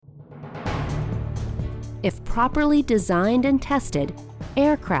If properly designed and tested,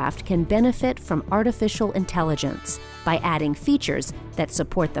 aircraft can benefit from artificial intelligence by adding features that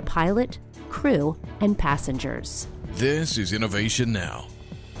support the pilot, crew, and passengers. This is Innovation Now.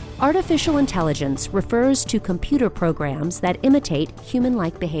 Artificial intelligence refers to computer programs that imitate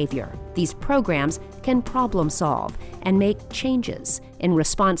human-like behavior. These programs can problem solve and make changes in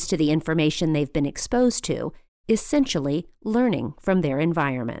response to the information they've been exposed to, essentially learning from their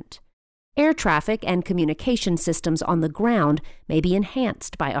environment. Air traffic and communication systems on the ground may be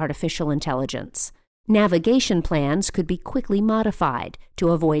enhanced by artificial intelligence. Navigation plans could be quickly modified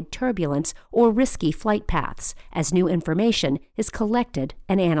to avoid turbulence or risky flight paths as new information is collected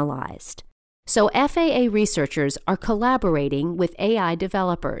and analyzed. So FAA researchers are collaborating with AI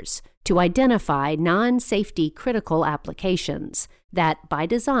developers to identify non-safety critical applications that, by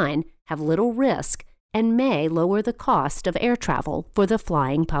design, have little risk and may lower the cost of air travel for the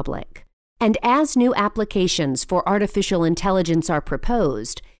flying public. And as new applications for artificial intelligence are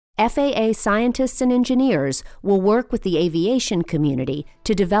proposed, FAA scientists and engineers will work with the aviation community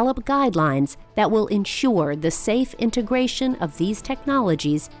to develop guidelines that will ensure the safe integration of these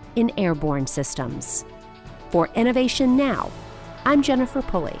technologies in airborne systems. For Innovation Now, I'm Jennifer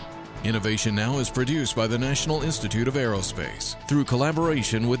Pulley. Innovation Now is produced by the National Institute of Aerospace through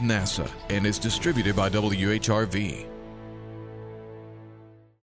collaboration with NASA and is distributed by WHRV.